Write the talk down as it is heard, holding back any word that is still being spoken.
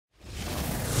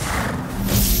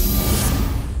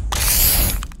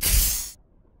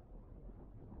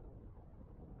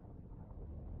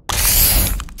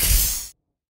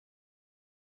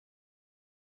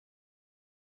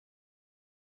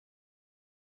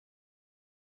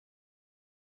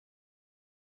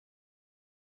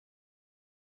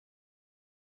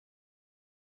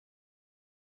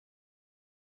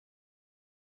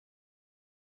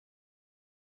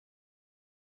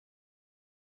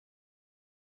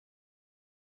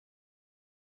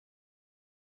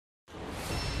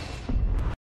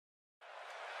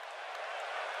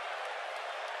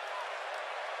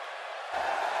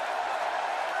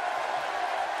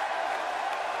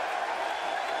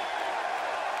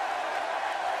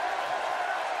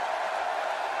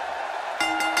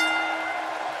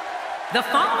The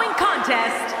following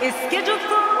contest is scheduled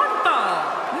for one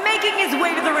fall, making his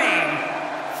way to the ring,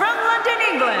 from London,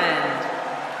 England,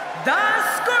 the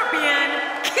Scorpion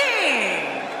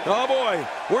King! Oh boy,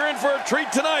 we're in for a treat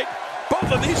tonight.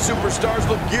 Both of these superstars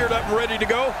look geared up and ready to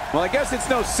go. Well, I guess it's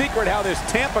no secret how this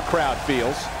Tampa crowd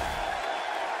feels.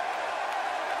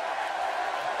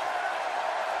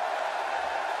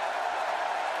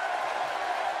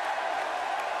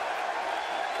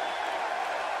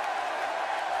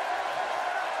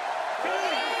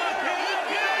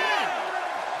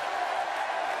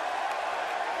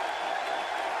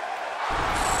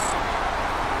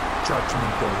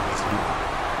 Judgment Day is here.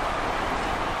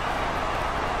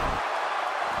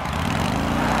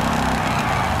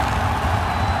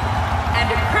 And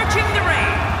approaching the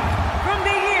ring, from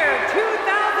the year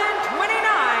 2029,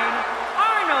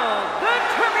 Arnold the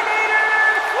Terminator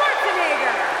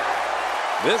Schwarzenegger.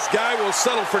 This guy will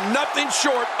settle for nothing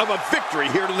short of a victory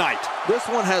here tonight. This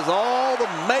one has all the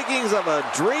makings of a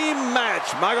dream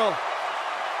match, Michael.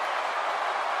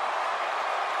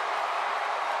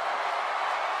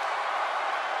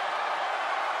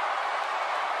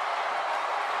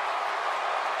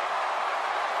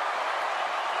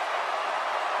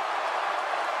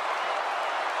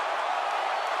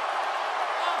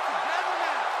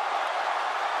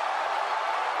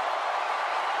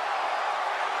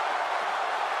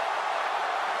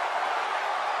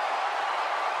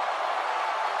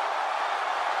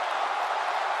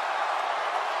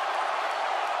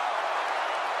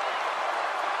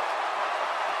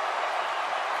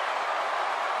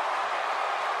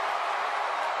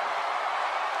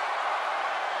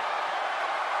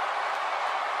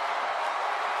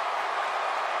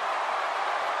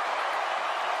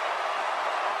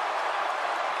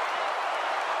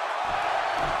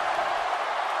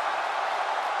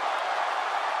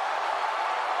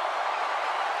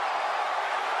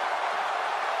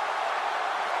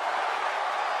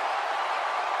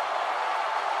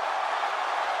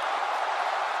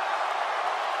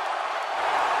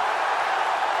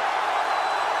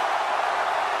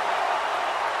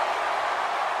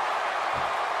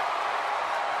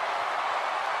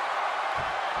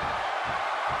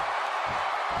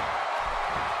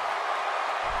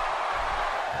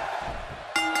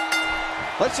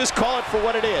 Let's just call it for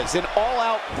what it is, an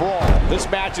all-out brawl. This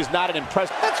match is not an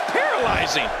impressive... That's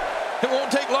paralyzing. It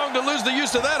won't take long to lose the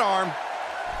use of that arm.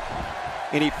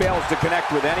 And he fails to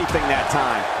connect with anything that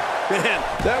time. Man,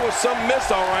 that was some miss,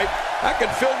 all right. I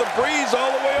can feel the breeze all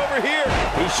the way over here.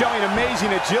 He's showing amazing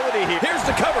agility here. Here's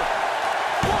the cover.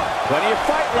 Plenty of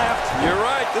fight left. You're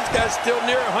right. This guy's still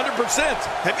near 100%.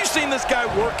 Have you seen this guy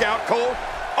work out, Cole?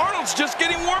 Arnold's just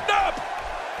getting warmed up.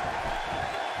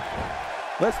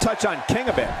 Let's touch on King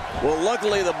a bit. Well,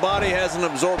 luckily the body hasn't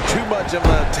absorbed too much of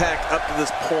an attack up to this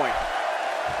point.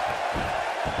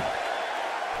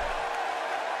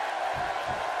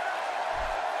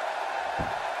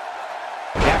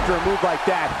 After a move like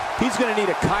that, he's going to need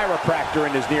a chiropractor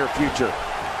in his near future.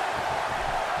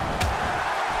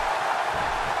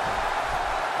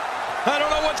 I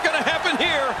don't know what's going to happen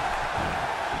here.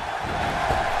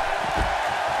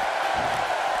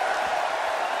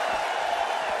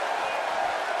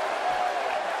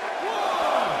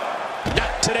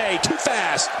 Not today, too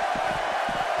fast.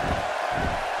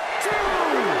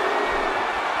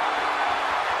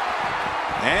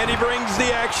 And he brings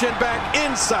the action back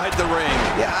inside the ring.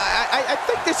 Yeah, I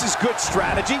think this is good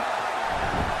strategy.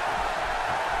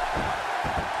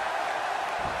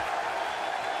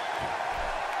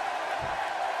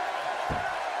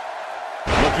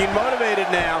 Looking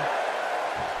motivated now.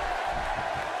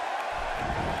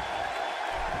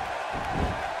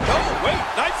 Oh, wait,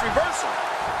 nice reversal.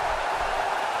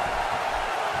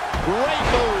 Great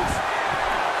move.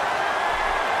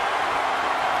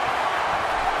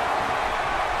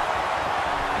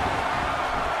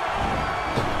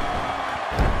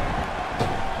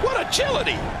 What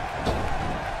agility.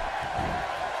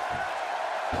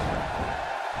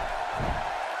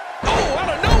 Oh, out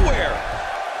of nowhere.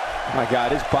 My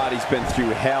God, his body's been through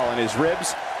hell, and his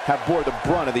ribs have bore the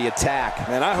brunt of the attack.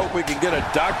 Man, I hope we can get a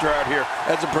doctor out here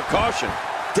as a precaution.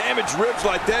 Damaged ribs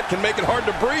like that can make it hard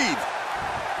to breathe.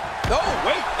 Oh,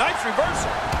 wait, nice reversal.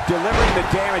 Delivering the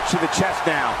damage to the chest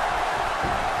now.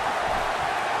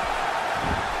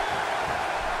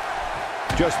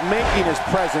 Just making his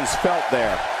presence felt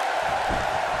there.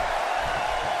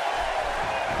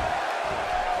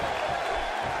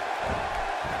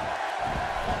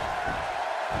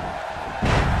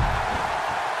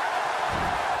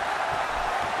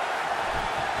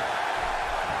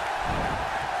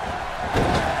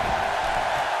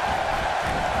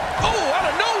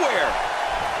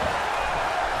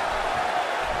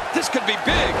 This could be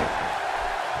big.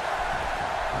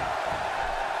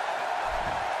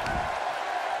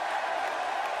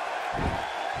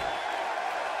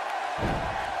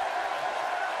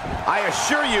 I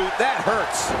assure you, that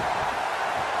hurts.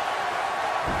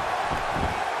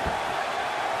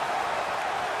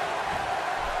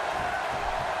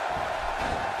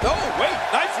 Oh, wait,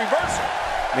 nice reversal.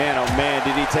 Man, oh man,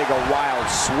 did he take a wild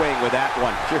swing with that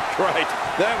one. You're right,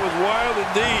 that was wild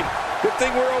indeed. Good thing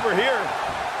we're over here.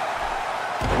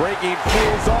 Breaking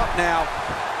fools off now.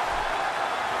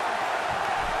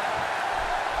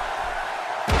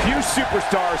 Few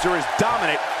superstars are as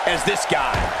dominant as this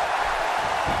guy.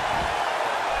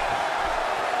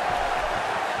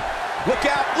 Look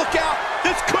out, look out.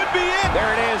 This could be it.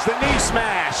 There it is, the knee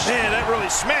smash. Man, that really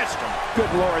smashed him.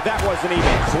 Good Lord, that wasn't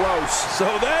even close. So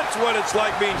that's what it's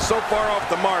like being so far off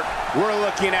the mark. We're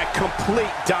looking at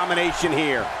complete domination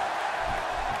here.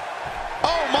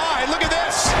 Oh my, look at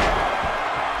this.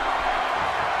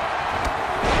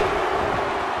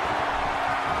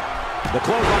 The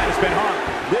clothesline has been hung.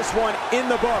 This one in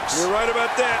the books. You're right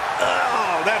about that.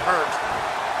 Oh, that hurt.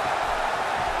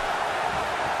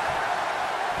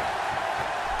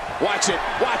 Watch it,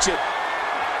 watch it.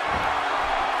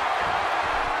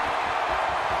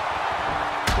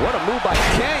 What a move by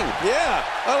King. Yeah,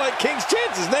 I like King's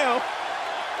chances now.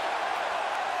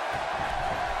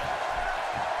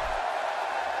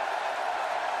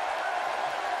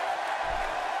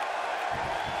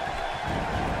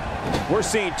 We're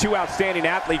seeing two outstanding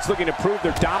athletes looking to prove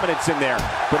their dominance in there,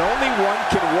 but only one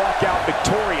can walk out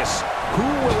victorious. Who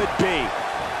will it be?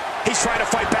 He's trying to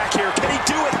fight back here. Can he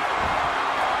do it?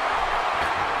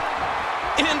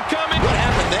 Incoming. What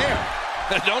happened there?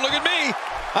 Don't look at me.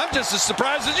 I'm just as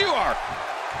surprised as you are.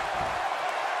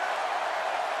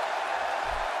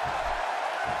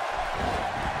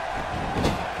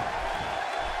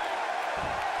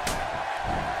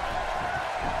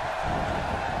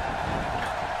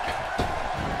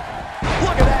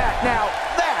 Look at that. Now,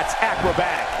 that's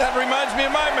acrobatic. That reminds me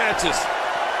of my matches.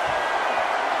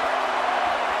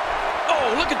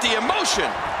 Oh, look at the emotion.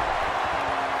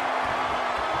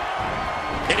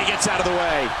 And he gets out of the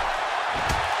way.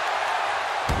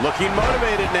 Looking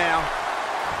motivated now.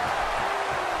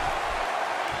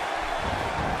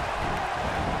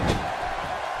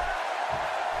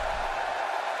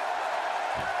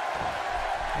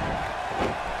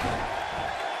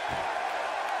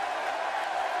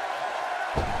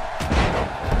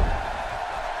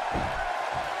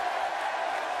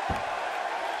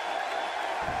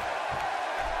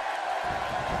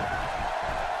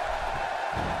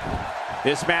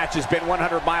 This match has been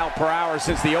 100 miles per hour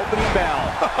since the opening bell.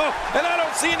 Oh, and I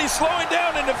don't see any slowing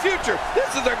down in the future. This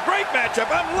is a great matchup.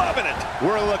 I'm loving it.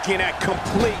 We're looking at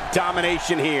complete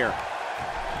domination here.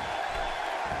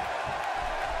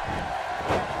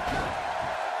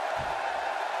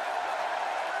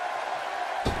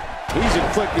 He's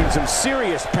inflicting some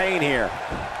serious pain here.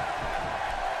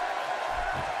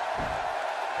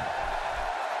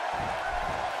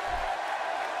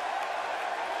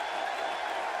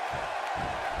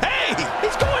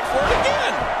 He's going for it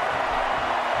again.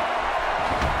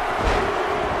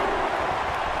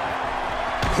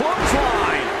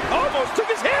 Clothesline. Almost took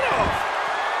his head off.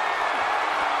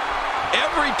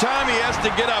 Every time he has to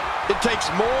get up, it takes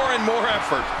more and more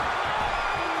effort.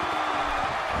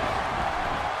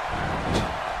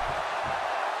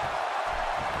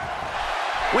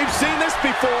 We've seen this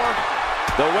before.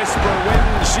 The whisper when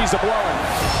she's a-blowing.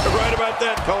 You're right about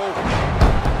that, Cole.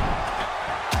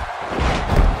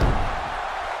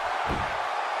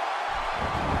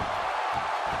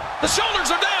 The shoulders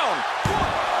are down.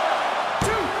 1,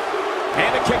 2.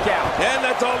 And a kick out. And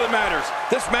that's all that matters.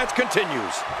 This match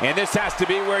continues. And this has to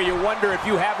be where you wonder if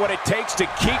you have what it takes to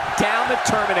keep down the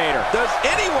Terminator. Does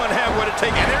anyone have what it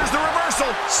takes? And there's the reversal.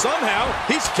 Somehow,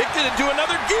 he's kicked it into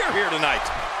another gear here tonight.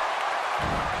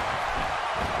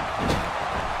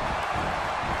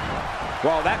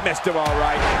 Well, that missed him all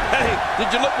right. Hey,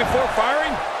 did you look before firing?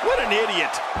 What an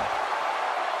idiot.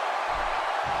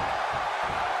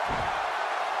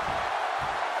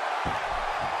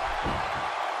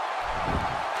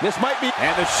 This might be,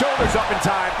 and the shoulder's up in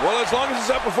time. Well, as long as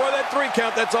it's up before that 3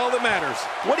 count, that's all that matters.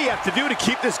 What do you have to do to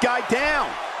keep this guy down?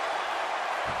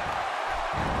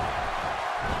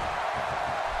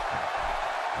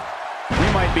 We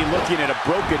might be looking at a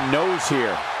broken nose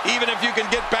here. Even if you can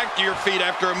get back to your feet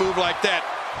after a move like that,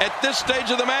 at this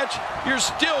stage of the match, you're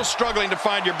still struggling to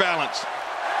find your balance.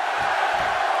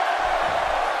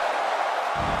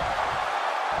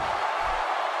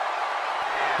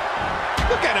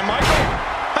 Look at him, Michael.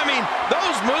 I mean,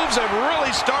 those moves have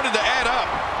really started to add up.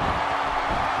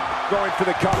 going for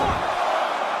the cover.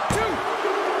 1, 2.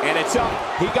 And it's up.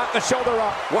 He got the shoulder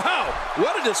up. Wow,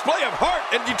 what a display of heart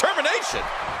and determination.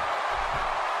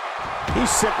 He's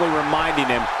simply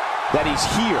reminding him that he's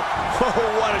here. Oh,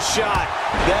 what a shot.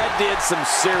 That did some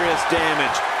serious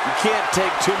damage. You can't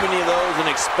take too many of those and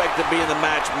expect to be in the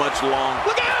match much long.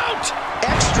 Look out!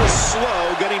 Extra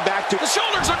slow getting back to... The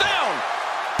shoulders are down.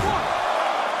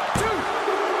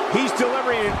 1, 2. He's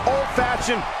delivering an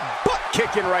old-fashioned butt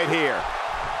kicking right here.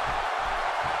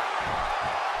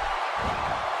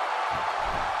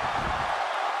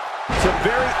 Some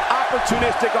very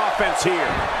opportunistic offense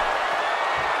here.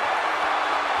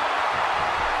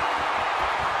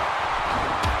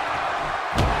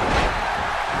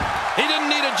 He didn't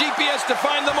need a GPS to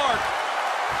find the mark.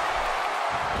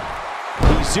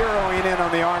 He's zeroing in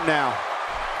on the arm now.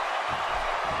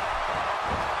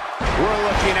 We're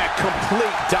looking at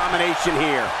complete domination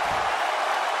here.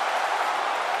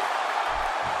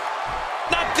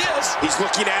 Not this. He's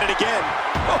looking at it again.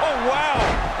 Oh, wow.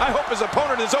 I hope his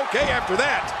opponent is okay after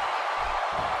that.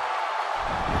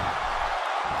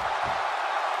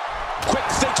 Quick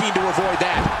thinking to avoid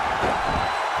that.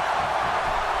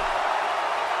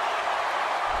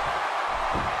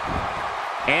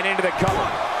 And into the cover.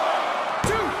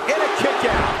 2. And a kick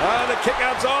out. The kick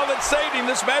out's all that saved him.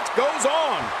 This match goes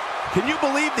on. Can you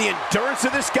believe the endurance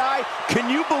of this guy?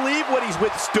 Can you believe what he's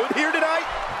withstood here tonight?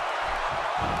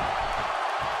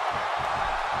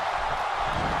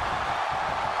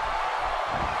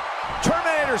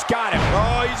 Terminator's got him.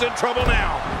 Oh, he's in trouble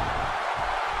now.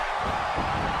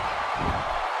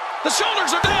 The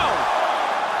shoulders are down.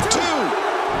 2, 3.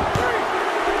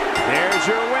 There's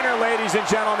your winner, ladies and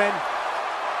gentlemen.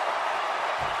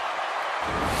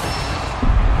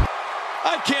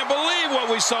 I can't believe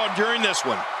what we saw during this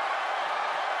one.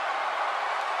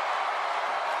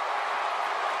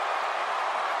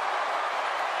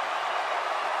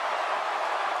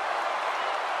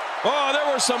 Oh,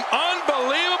 there were some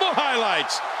unbelievable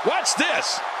highlights. Watch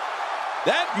this.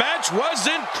 That match was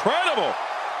incredible.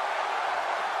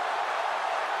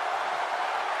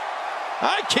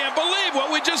 I can't believe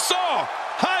what we just saw.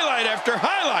 Highlight after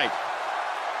highlight.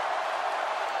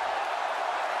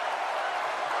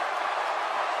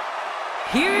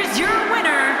 Here's your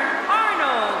winner,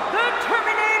 Arnold the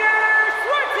Terminator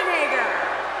Schwarzenegger.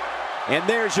 And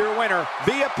there's your winner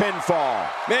via pinfall.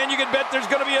 Man, you can bet there's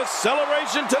going to be a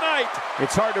celebration tonight.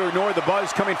 It's hard to ignore the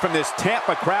buzz coming from this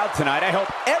Tampa crowd tonight. I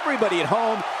hope everybody at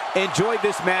home enjoyed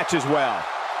this match as well.